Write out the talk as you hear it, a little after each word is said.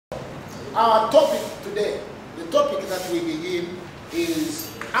our topic today, the topic that we begin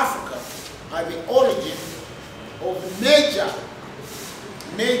is Africa at the origin of major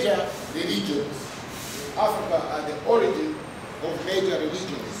religions. Africa at the origin of major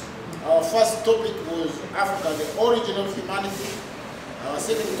religions. Our first topic was Africa, the origin of humanity. Our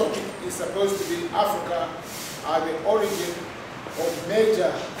second topic is supposed to be Africa at the origin of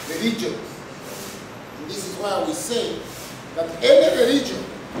major religions. And this is why we say that any religion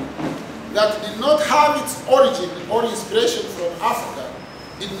that did not have its origin or inspiration from Africa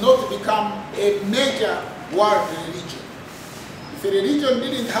did not become a major world religion. If a religion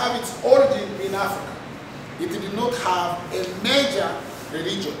didn't have its origin in Africa, it did not have a major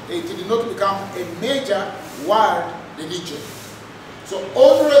religion. It did not become a major world religion. So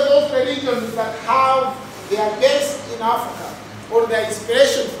only those religions that have their base in Africa or their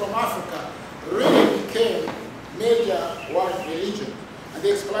inspiration from Africa really became major world religion. And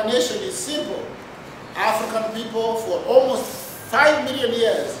the explanation is simple. African people for almost 5 million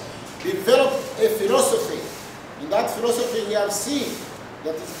years developed a philosophy. In that philosophy we have seen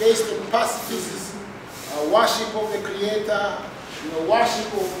that is based on pacifism, worship of the Creator,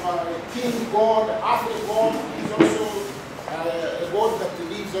 worship of a king God, African God is also a God that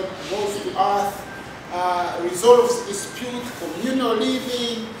lives on, goes to earth, resolves dispute, communal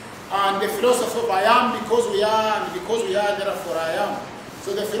living, and the philosophy of I am because we are, and because we are, therefore I am.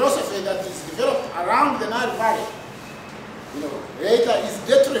 So the philosophy that is developed around the Nile Valley, later is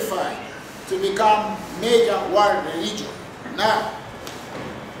detrified to become major world religion. Now,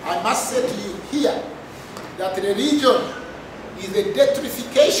 I must say to you here that religion is a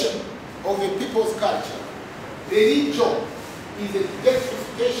detrification of a people's culture. Religion is a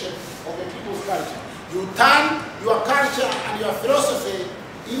detrification of a people's culture. You turn your culture and your philosophy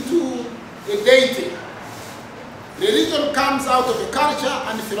into a deity. Religion comes out of a culture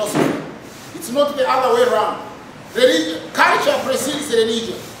and philosophy. It's not the other way around. Culture precedes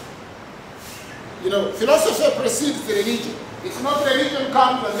religion. Philosophy precedes the religion. It's not religion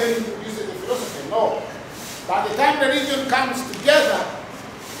comes and then introduces the philosophy. No. By the time religion comes together,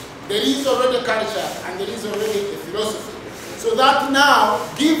 there is already a culture and there is already a philosophy. So that now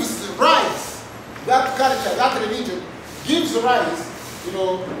gives rise, that culture, that religion gives rise,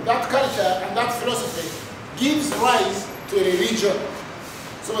 that culture and that philosophy gives rise to a religion.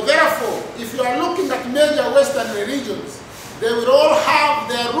 So therefore, if you are looking at major Western religions, they will all have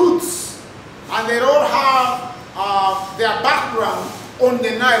their roots and they all have their background on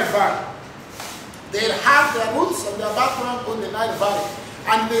the Nile Valley. They'll have their roots and their background on the Nile Valley.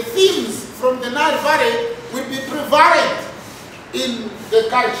 And the themes from the Nile Valley will be prevalent in the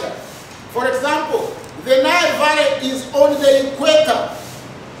culture. For example, the Nile Valley is on the equator.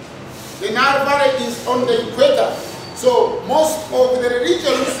 The Nile Valley is on the equator. So most of the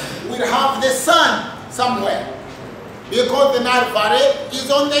religions will have the sun somewhere because the Nile Valley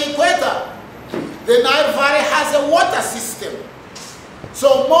is on the equator. The Nile Valley has a water system.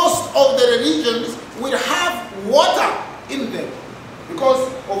 So most of the religions will have water in them because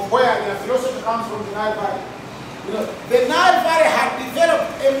of where their philosophy comes from, the Nile Valley. The Nile Valley had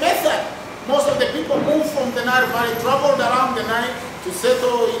developed a method. Most of the people moved from the Nile Valley, traveled around the Nile to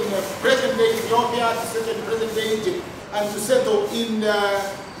settle in present-day Ethiopia, to settle in present-day Egypt, and to settle in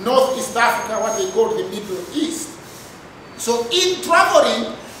Northeast Africa, what they call the Middle East. So in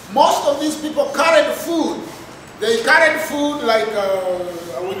traveling, most of these people carried food. They carried food like,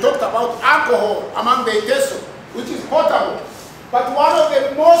 we talked about alcohol among the Iteso, which is potable. But one of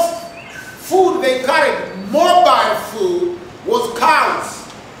the most food they carried, mobile food, was cows,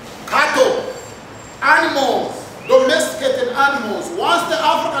 cattle, animals, domesticated animals. Once the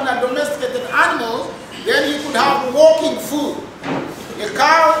African had domesticated animals, then you could have walking food. A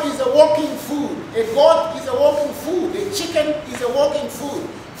cow is a walking food. A goat is a walking food. A chicken is a walking food.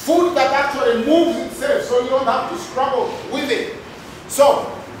 Food that actually moves itself, so you don't have to struggle with it. So,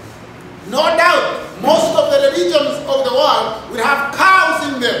 no doubt, most of the religions of the world will have cows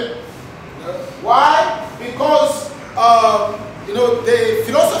in them. Why? Because the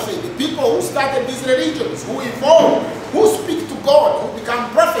philosophy, the people who started these religions, who evolved, who speak to God, who become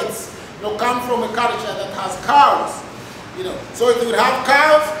prophets, come from a culture that has cows. So it will have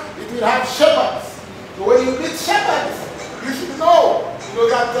cows, it will have shepherds. So when you meet shepherds, you should know,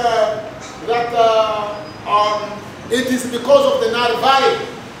 it is because of the Nile Valley.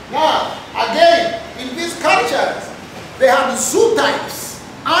 Now, again, in these cultures, they have zoo types,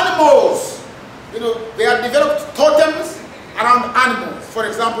 animals. They have developed totems around animals. For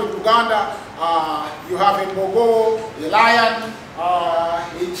example, in Uganda, you have a Bogo, a lion, a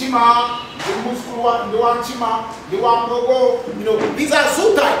chima, the muskulwa, the one chima, the one Bogo. These are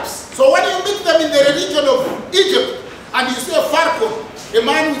zoo types. So when even in the religion of Egypt, and you say Pharaoh, a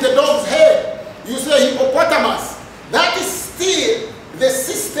man with a dog's head, you say hippopotamus, that is still the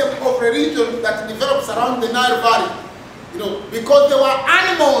system of religion that develops around the Nile Valley. You know, because there were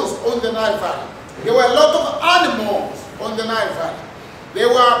animals on the Nile Valley. There were a lot of animals on the Nile Valley. There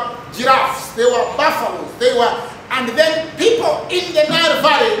were giraffes, there were buffaloes, and then people in the Nile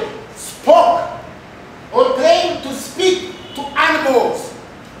Valley spoke or claimed to speak to animals.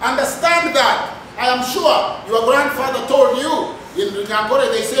 Understand that. I am sure your grandfather told you, in Nyangore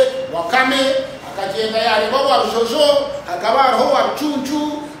they say, Wakame, Akajenga yari baba Jojo, Akabar ho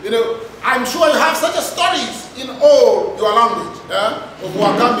Chunchu, you know, I'm sure you have such stories in all your language, of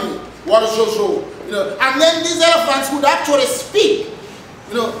Wakame, Jojo, you know, and then these elephants would actually speak,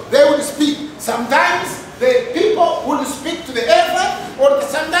 you know, they would speak. Sometimes the people would speak to the elephant, or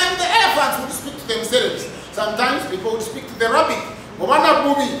sometimes the elephants would speak to themselves. Sometimes people would speak to the rabbit. Mwana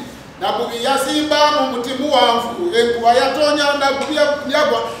bubi, na bubi ya simba mumutimu wangu, enkuwa ya tonya na bubi ya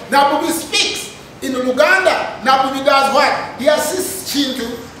nyagwa, na bubi speaks in Luganda. Na bubi does what? He assists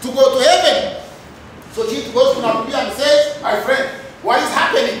Chintu to go to heaven. So Chintu goes to Nabubi and says, my friend, what is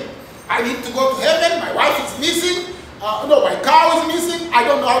happening? I need to go to heaven, my wife is missing, no, my car is missing, I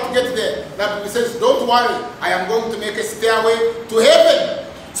don't know how to get there. Nabubi says, don't worry, I am going to make a stairway to heaven.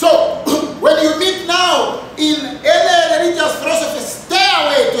 So, when you meet now in any religious philosophy,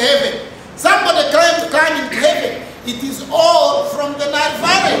 stairway to heaven, somebody claims to climb into heaven, it is all from the Nile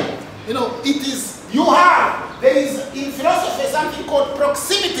Valley. You know, it is, there is in philosophy something called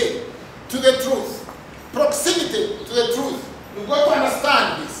proximity to the truth. Proximity to the truth. You've got to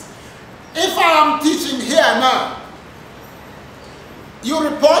understand this. If I am teaching here now, you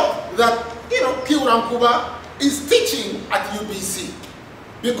report that, you know, Kiurankuba is teaching at UBC.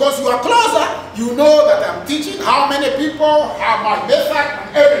 Because you are closer, you know that I'm teaching, how many people, how my method,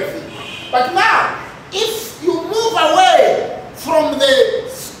 and everything. But now, if you move away from the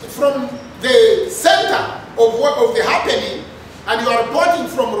center of the happening, and you are reporting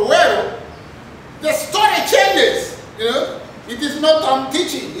from Ruero, the story changes. You know, it is not I'm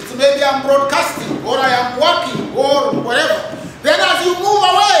teaching, it's maybe I'm broadcasting, or I am working, or whatever. Then as you move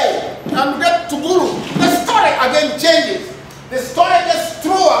away and get to Guru, the story again changes. The story gets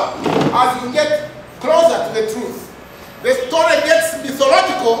truer as you get closer to the truth. The story gets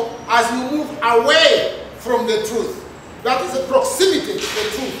mythological as you move away from the truth. That is a proximity to the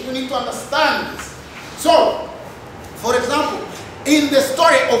truth. You need to understand this. So, for example, in the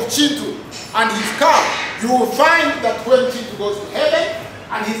story of Chintu and his cow, you will find that when Chintu goes to heaven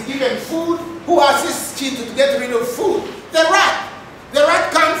and he's given food, who assists Chintu to get rid of food? The rat. The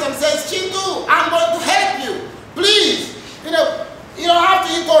rat comes and says, Chintu, I'm going to help you. Please. You know, you don't have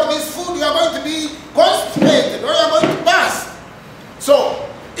to eat all this food, you are going to be constipated, or you are going to burst. So,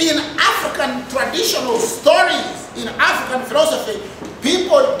 in African traditional stories, in African philosophy,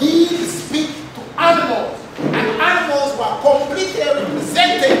 people did speak to animals, and animals were completely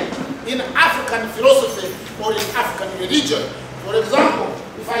represented in African philosophy or in African religion. For example,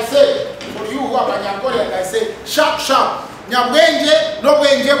 if I say, for you who are Banyangolian, I say, sharp, sharp, nyabwenje, no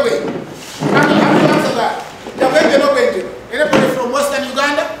bwenjebwe. How do you answer that? Anybody from Western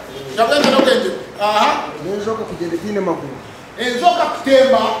Uganda? Nenzoka kujendetine maguru. Enzoka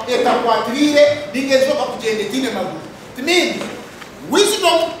kutemba etakwatire ningezoka kujendetine maguru. It means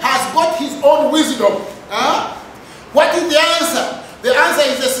wisdom has got his own wisdom. What is the answer? The answer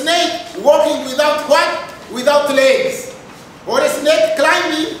is a snake walking without what? Without legs. Or a snake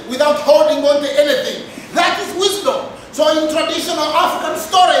climbing without holding on to anything. That is wisdom. So in traditional African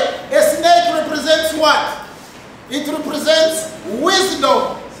story, a snake represents what? It represents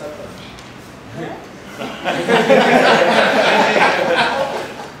wisdom.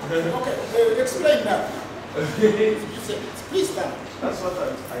 Okay, explain that. Please stand. That's what I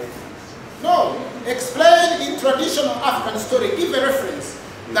No, explain in traditional African story. Give a reference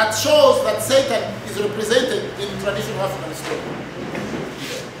that shows that Satan is represented in traditional African story.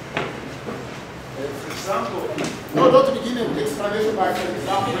 For example, no, don't begin with explanation by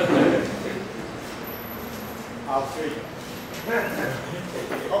example. I'll show you.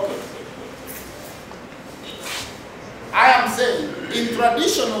 Okay. I am saying, in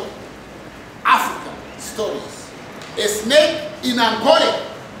traditional African stories, a snake in Angola,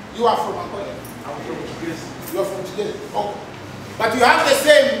 you are from Angola. I'm from Tigris. You are from Tigris. Okay. But you have the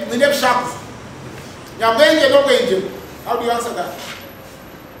same Mineb Shakus. How do you answer that?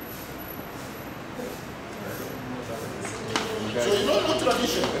 So you don't know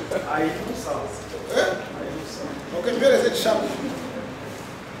tradition. I do some. Eh? Okay, where is it? Shaku.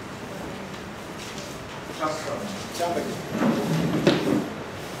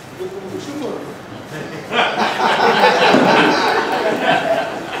 So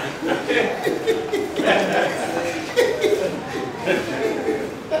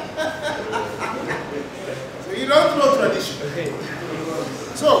you don't know tradition.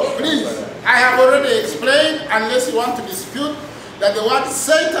 So please, I have already explained, unless you want to dispute, that the word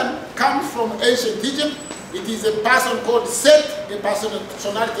Satan comes from ancient Egypt. It is a person called Seth, a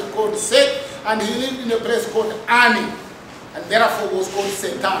personality called Seth, and he lived in a place called Ani, and therefore was called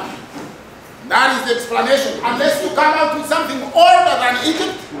Satan. That is the explanation. Unless you come out with something older than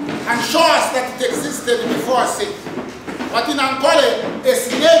Egypt and show us that it existed before Seth. But in Ankole, a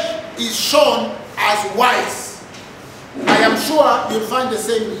snake is shown as wise. I am sure you'll find the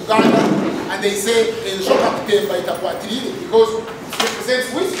same in Uganda, and they say because it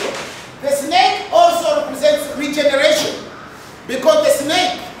represents wisdom. The snake also represents regeneration, because the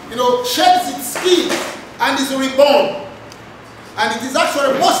snake, sheds its skin and is reborn. And it is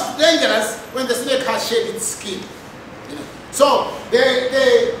actually most dangerous when the snake has shed its skin. So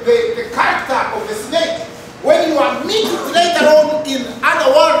the character of the snake, when you are meet it later on in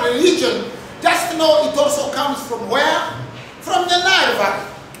other world religion, just know it also comes from where? From the Nile Valley.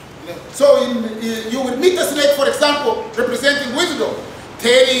 So you will meet a snake, for example, representing wisdom,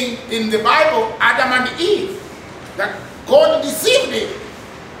 telling in the Bible Adam and Eve that God deceived them.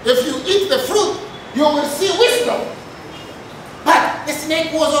 If you eat the fruit, you will see wisdom. But the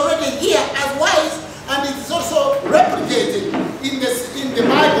snake was already here as wise, and it is also replicated in the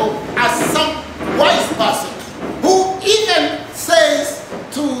Bible as some wise person who even says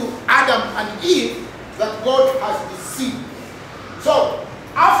to Adam and Eve that God has deceived. So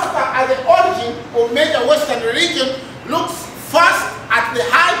Africa as the origin of major Western religion looks first at the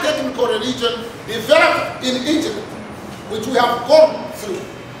high technical religion developed in Egypt, which we have gone through,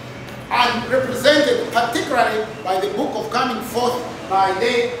 and represented particularly by the book of coming forth by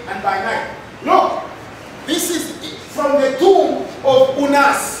day and by night. Look, this is from the tomb of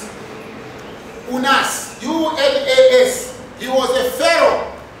Unas. Unas, U-N-A-S. He was a pharaoh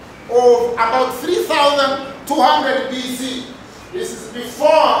of about 3,200 BC. This is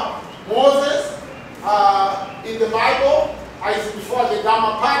before Moses in the Bible. It's before the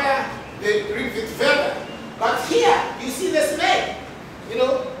Dhammapada, the Greek Veda. But here, you see the snake.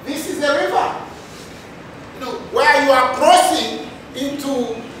 This is the river. Where you are crossing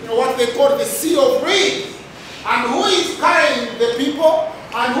into what they call the Sea of Reeds. And who is carrying the people?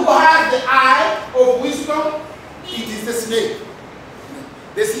 And who has the eye of wisdom? It is the snake.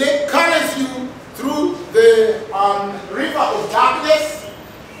 The snake carries you through the river of darkness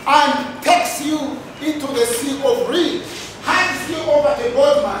and takes you into the Sea of Reeds, hands you over to a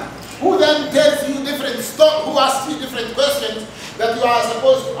boatman, who then tells you who asks you different questions that you are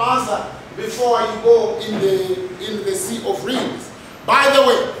supposed to answer before you go in the Sea of Reeds. By the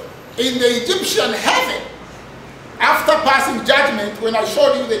way, in the Egyptian heaven, after passing judgment, when I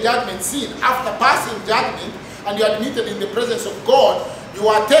showed you the judgment scene, after passing judgment and you are admitted in the presence of God, you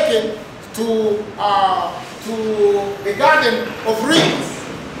are taken to the Garden of Reeds,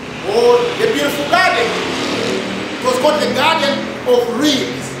 or the beautiful garden. It was called the Garden of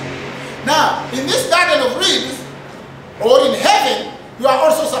Reeds. Now, in this Garden of Reeds, or in heaven, you are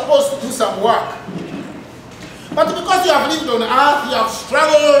also supposed to do some work. But because you have lived on earth, you have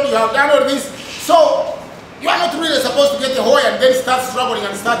struggled, you have done all this, so you are not really supposed to get a hoe and then start struggling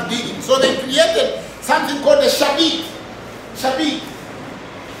and start digging. So they created something called the Shabit. Shabit.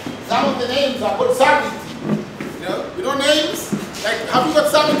 Some of the names are called Sabit. You know names? Like, have you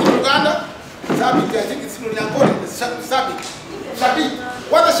got Sabit in Uganda? Sabit, I think it's in Uganda. Sabit. Shabit.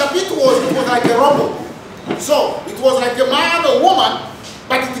 What the Shabit was, it was like a robot. So it was like a man or woman,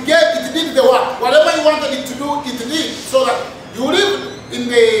 but it did the work. Whatever you wanted it to do, it did. So that you live in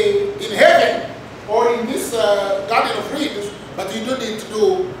heaven or in this Garden of Reeds, but you don't need to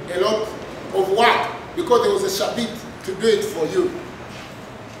do a lot of work because there was a Shabit to do it for you.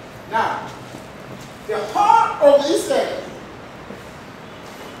 Now, the whole of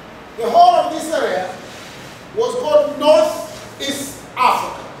this area was called Northeast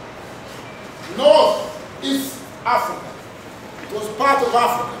Africa. Northeast Africa. It was part of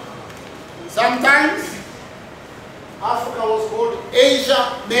Africa. Sometimes Africa was called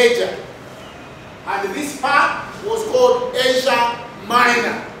Asia Major, and this part was called Asia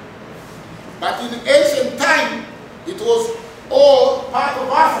Minor. But in ancient time, it was all part of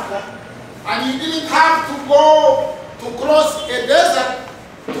Africa, and you didn't have to go to cross a desert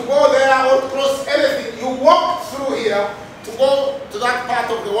to go there or to cross anything. You walked through here to go to that part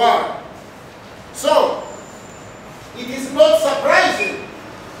of the world. So, it is not surprising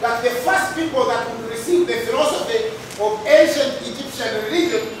that the first people that would receive the philosophy of ancient Egyptian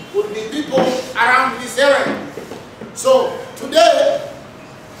religion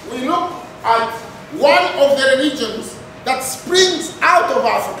one of the religions that springs out of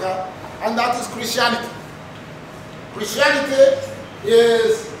Africa, and that is Christianity. Christianity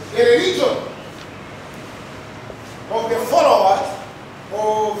is a religion of the followers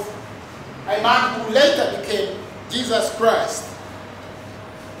of a man who later became Jesus Christ.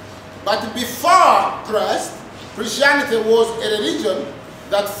 But before Christ, Christianity was a religion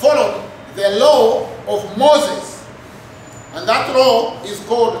that followed the law of Moses. And that law is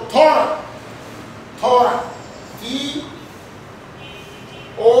called Torah. Torah. T-O-R-A,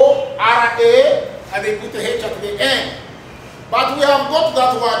 and they put a H at the end. But we have got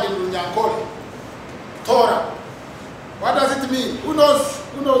that word in Runyankole. Torah. What does it mean? Who knows?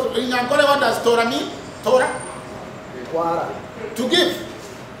 Who knows? In Runyankole, what does Torah mean? Torah? To give.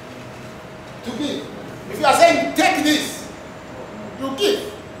 To give. If you are saying, take this, you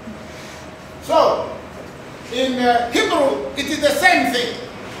give. So, in Hebrew, it is the same thing.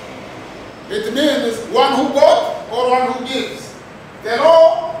 It means one who got or one who gives. The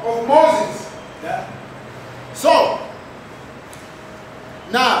law of Moses. Yeah. So,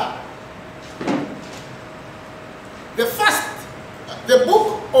 now, the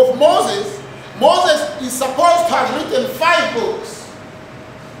book of Moses, Moses is supposed to have written 5 books.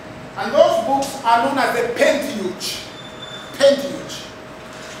 And those books are known as the Pentateuch. Pentateuch.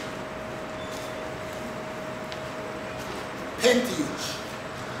 Pentateuch.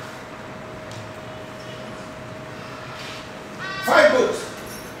 5 books.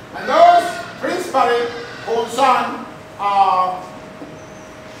 And those principally concern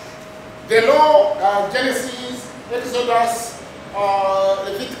the law, Genesis, Exodus,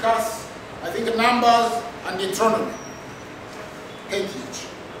 Leviticus, I think Numbers, and Deuteronomy. Pentateuch.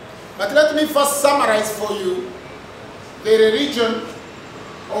 But let me first summarize for you the religion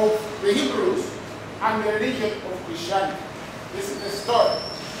of the Hebrews and the religion of Christianity. This is the story.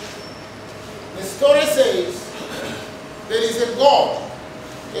 The story says there is a God,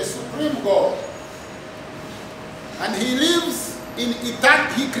 a supreme God, and he lives in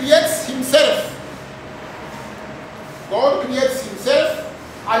eternity. He creates himself. God creates himself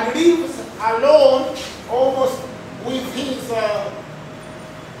and lives alone, almost with his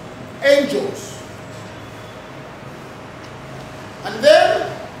angels. And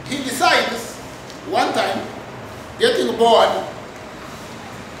then he decides, one time, getting bored,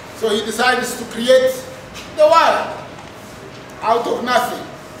 so he decides to create the world out of nothing.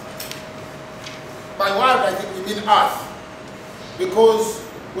 By world, I think we mean earth. Because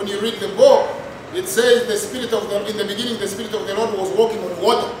when you read the book, it says the Spirit of the, in the beginning, the Spirit of the Lord was walking on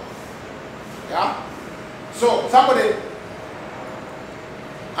water. Yeah? So somebody,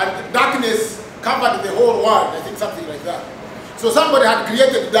 and darkness covered the whole world, I think something like that. So somebody had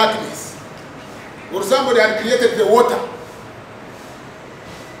created darkness, or somebody had created the water.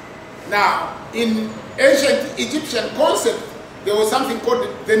 Now, in ancient Egyptian concept, there was something called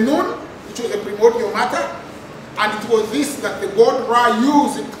the Nun, which was a primordial matter, and it was this that the god Ra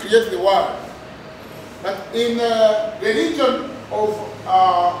used to create the world. But in the religion of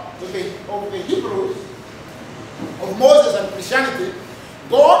the Hebrews, of Moses and Christianity,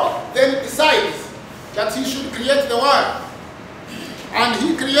 God then decides that he should create the world. And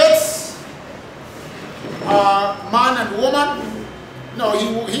he creates man and woman. No,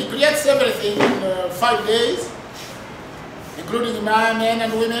 he creates everything in 5 days, including men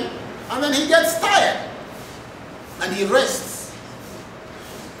and women. And then he gets tired and he rests.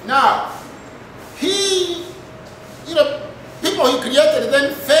 Now, people he created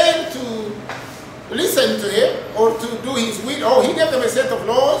then failed to listen to him or to do his will. Oh, he gave them a set of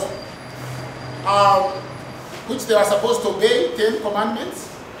laws which they were supposed to obey, 10 commandments.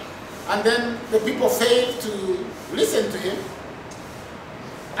 And then the people failed to listen to him.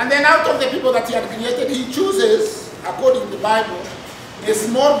 And then out of the people that he had created, he chooses, according to the Bible, a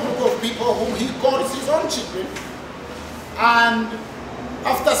small group of people whom he calls his own children. And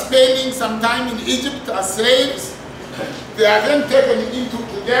after spending some time in Egypt as slaves, they are then taken into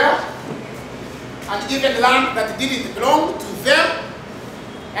Judea and even land that didn't belong to them.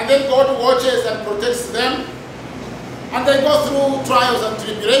 And then God watches and protects them. And they go through trials and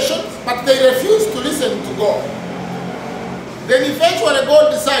tribulations, but they refuse to listen to God. Then eventually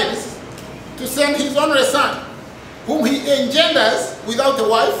God decides to send his only son, whom he engenders without a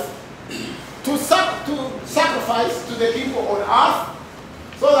wife, to sacrifice to the people on earth,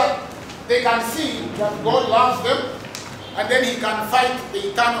 so that they can see that God loves them, and then he can fight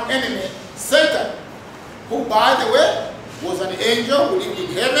the eternal enemy, Satan, who, by the way, was an angel who lived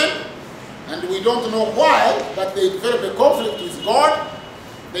in heaven, and we don't know why, but they develop a conflict with God.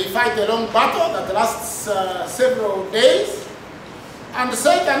 They fight a long battle that lasts several days, And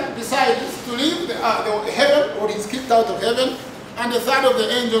Satan decides to leave the heaven, or he's kicked out of heaven, and the third of the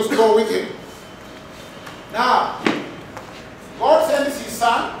angels go with him. Now, God sends his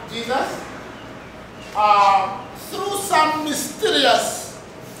son, Jesus, through some mysterious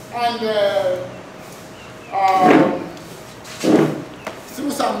and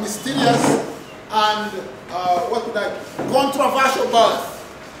controversial birth,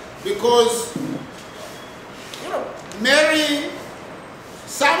 because Mary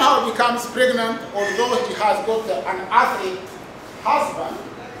somehow becomes pregnant, although he has got an earthly husband,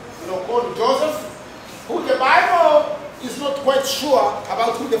 called Joseph, who the Bible is not quite sure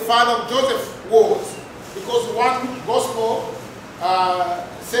about who the father of Joseph was, because one gospel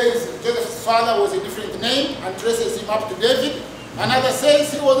says Joseph's father was a different name and traces him up to David. Another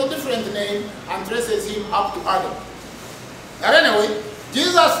says he was a different name and traces him up to Adam. But anyway,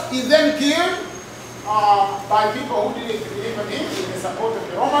 Jesus is then killed by people who didn't believe in him, in the support of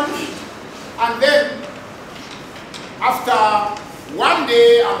the Romans. And then, after 1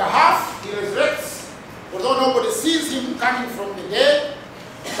 day and a half, he resurrects, although nobody sees him coming from the dead.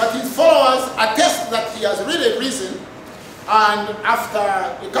 But his followers attest that he has really risen. And after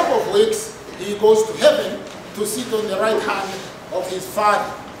a couple of weeks, he goes to heaven to sit on the right hand of his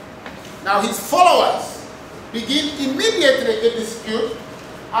Father. Now his followers begin immediately a dispute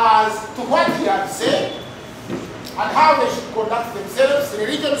as to what he had said and how they should conduct themselves.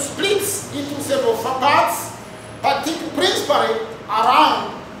 Religion splits into several parts, principally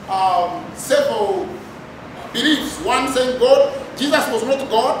around several beliefs. One saying Jesus was not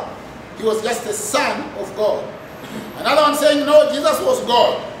God, he was just the Son of God. Another one saying no, Jesus was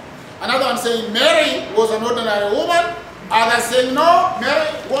God. Another one saying Mary was an ordinary woman. Others saying no, Mary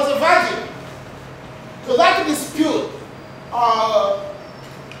was a virgin. So that dispute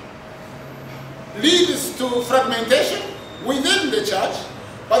leads to fragmentation within the church,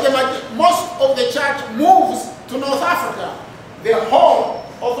 but most of the church moves to North Africa, the whole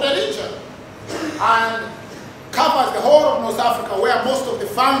of religion, and covers the whole of North Africa, where most of the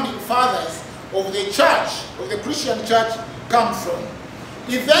founding fathers of the church, of the Christian church, come from.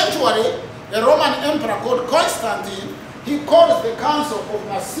 Eventually, a Roman emperor called Constantine, he calls the Council of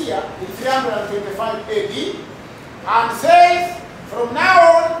Nicaea in 325 AD and says, from now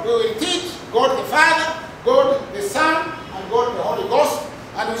on, we will teach God the Father, God the Son, and God the Holy Ghost,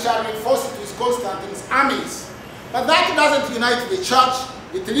 and we shall reinforce it with Constantine's armies. But that doesn't unite the church,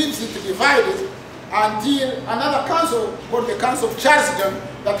 it leaves it divided until another council, called the Council of Chalcedon,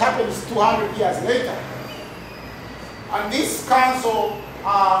 that happens 200 years later. And this council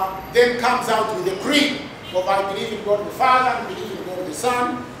then comes out with a creed of I believe in God the Father, I believe in God the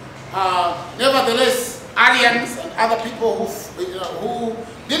Son. Nevertheless, Arians and other people who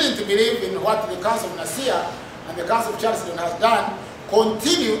didn't believe in what the Council of Nicaea and the Council of Chalcedon has done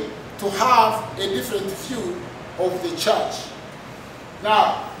continue to have a different view of the church.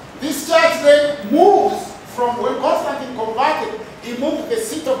 Now, this church then moves from, when Constantine converted, he moved the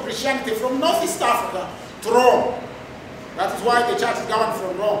seat of Christianity from Northeast Africa to Rome. That is why the church is governed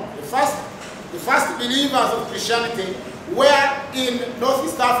from Rome. The first believers of Christianity were in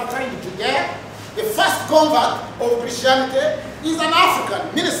Northeast Africa, in Judea. The first convert of Christianity is an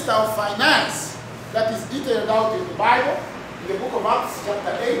African minister of finance that is detailed out in the Bible, in the book of Acts,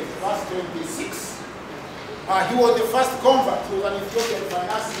 chapter 8, verse 26. He was the first convert. He was an Ethiopian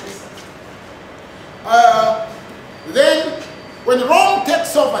finance minister. Then, when Rome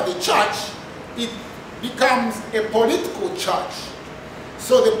takes over the church, it becomes a political church.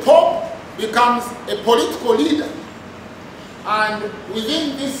 So the Pope becomes a political leader. And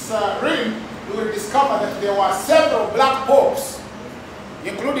within this realm, we will discover that there were several black popes,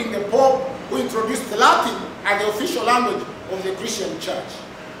 including the Pope who introduced Latin as the official language of the Christian church.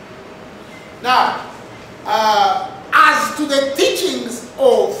 Now, as to the teachings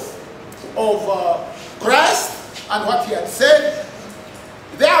of Christ and what he had said,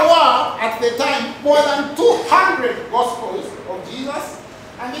 there were at the time more than 200 Gospels of Jesus,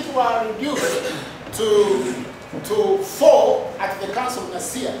 and these were reduced to 4 at the Council of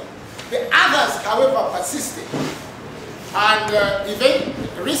Nicaea. The others, however, persisted. And even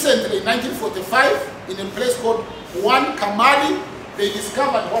recently, in 1945, in a place called One Kamali, they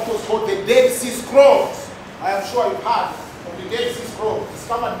discovered what was called the Dead Sea Scrolls. I am sure you've heard of the Dead Sea Scrolls,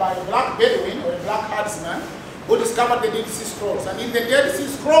 discovered by a black Bedouin or a black herdsman who discovered the Dead Sea Scrolls. And in the Dead Sea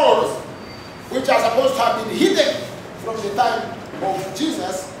Scrolls, which are supposed to have been hidden from the time of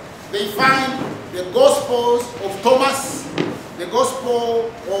Jesus, they find the Gospels of Thomas, the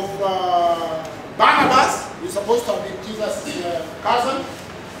Gospel of Barnabas, who is supposed to have been Jesus' cousin,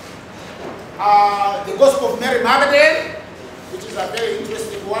 the Gospel of Mary Magdalene, which is a very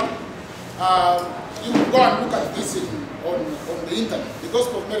interesting one. You can go and look at this on the internet. The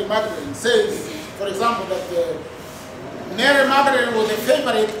Gospel of Mary Magdalene says, for example, that Mary Magdalene was a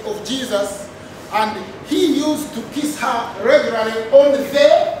favorite of Jesus, and he used to kiss her regularly on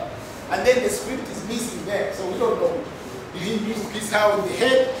there, and then the script is missing there, so we don't know. Did he used to kiss her on the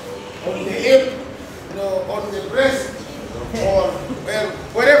head, on the hip, on the breast, or well,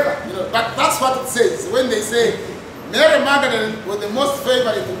 wherever, But that's what it says. When they say Mary Magdalene was the most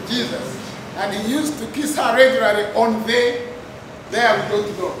favorite of Jesus, and he used to kiss her regularly on there we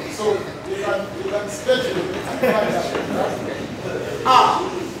don't know. So you can speculate and find out.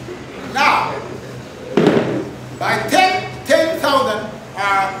 Now, by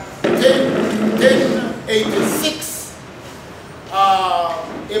 1086, a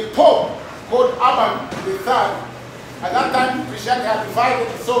pope called Urban III. At that time, Christianity had divided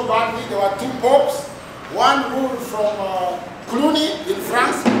so badly. There were two popes. One ruled from Cluny in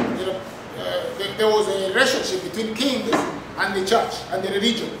France. There was a relationship between kings and the church and the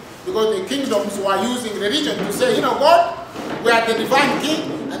religion, because the kingdoms were using religion to say, God, we are the divine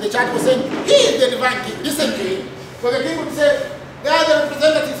king, and the church was saying, he is the divine king, listen to him. So the king would say, they are the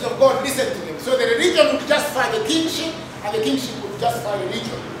representatives of God, listen to them. So the religion would justify the kingship, and the kingship would justify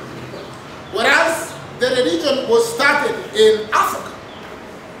religion. Whereas the religion was started in Africa.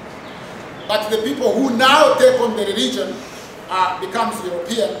 But the people who now take on the religion becomes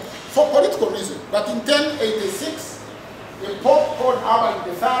European for political reasons. But in 1086, a pope called Urban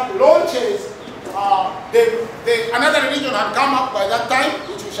III launches, another religion had come up by that time,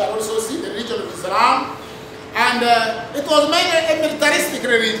 which we shall also see, the religion of Islam. And it was mainly a militaristic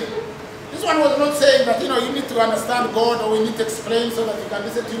religion. This one was not saying that, you need to understand God, or we need to explain so that you can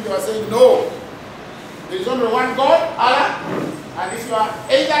listen to him. They were saying, no. There is only one God, Allah. And if you are,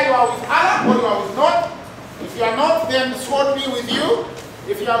 either you are with Allah or you are with not. If you are not, then sword be with you.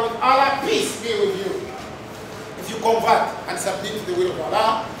 If you are with Allah, peace be with you. If you convert and submit to the will of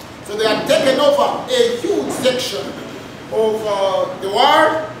Allah. So they had taken over a huge section of the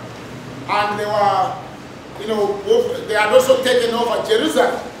world, and they were, they had also taken over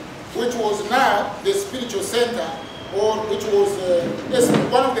Jerusalem, which was now the spiritual center, or which was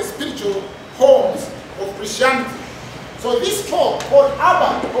one of the spiritual homes of Christianity. So this pope called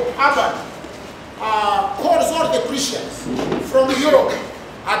Urban, calls all the Christians from Europe.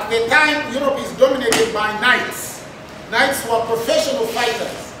 At the time, Europe is dominated by knights. Knights were professional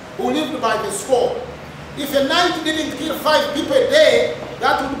fighters who lived by the sword. If a knight didn't kill 5 people a day,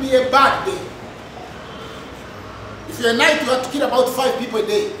 that would be a bad day. If you're a knight, you have to kill about 5 people a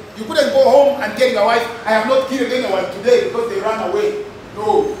day. You couldn't go home and tell your wife, I have not killed anyone today because they ran away.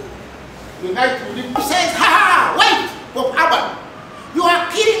 No. The knight says, ha ha, wait, Pope Urban. You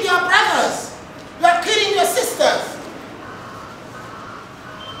are killing your brothers. You are killing your sisters.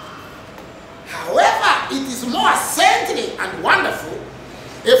 However, it is more saintly and wonderful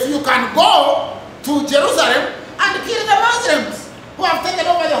if you can go to Jerusalem and kill the Muslims who have taken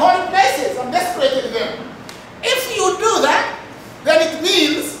over the holy places and desecrated them. If you do that, then it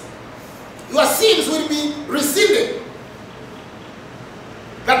means your sins will be rescinded.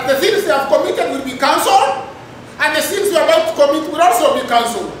 That the sins they have committed will be cancelled, and the sins you are about to commit will also be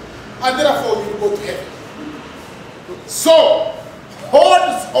cancelled, and therefore you will go to heaven. So,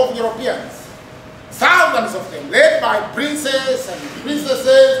 hordes of Europeans, thousands of them, led by princes and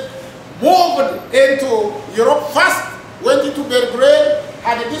princesses, moved into Europe first, went into Belgrade,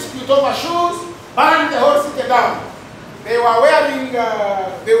 had a dispute over shoes, burned the whole city down. They were wearing,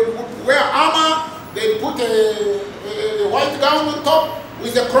 they would wear armor, they put a white gown on top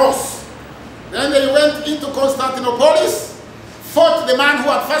with a cross. Then they went into Constantinopolis, fought the man who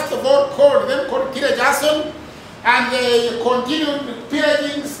had first of all called them, called King Jason, and they continued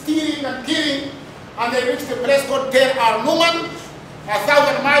pillaging, stealing, and killing, and they reached a place called Tel Al-Numan,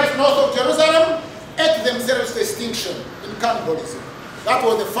 1,000 miles north of Jerusalem, ate themselves to extinction in cannibalism. That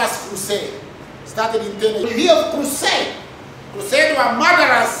was the first crusade. Started in 10. We hear of crusade. Crusade were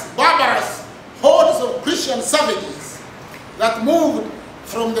murderous, barbarous hordes of Christian savages that moved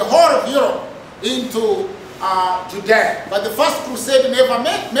from the whole of Europe into Judea. But the first crusade never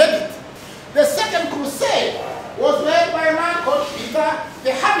made it. The second crusade was led by a man called Peter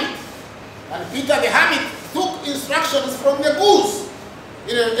the Hermit. And Peter the Hermit took instructions from the goose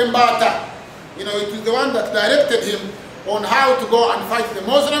in Barta. It was the one that directed him on how to go and fight the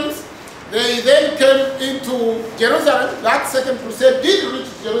Muslims. They then came into Jerusalem. That second crusade did reach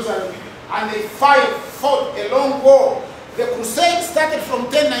Jerusalem, and they fought a long war. The crusade started from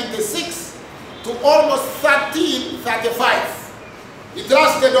 1096 to almost 1335. It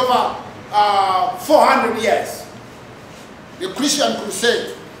lasted over 400 years. the Christian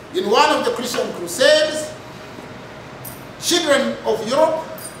crusade. In one of the Christian crusades, children of Europe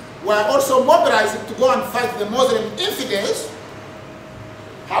were also mobilized to go and fight the Muslim infidels.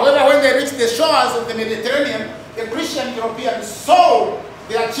 However, when they reached the shores of the Mediterranean, the Christian Europeans sold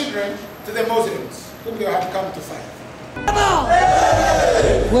their children to the Muslims, whom they had come to fight.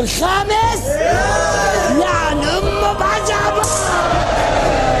 والخامس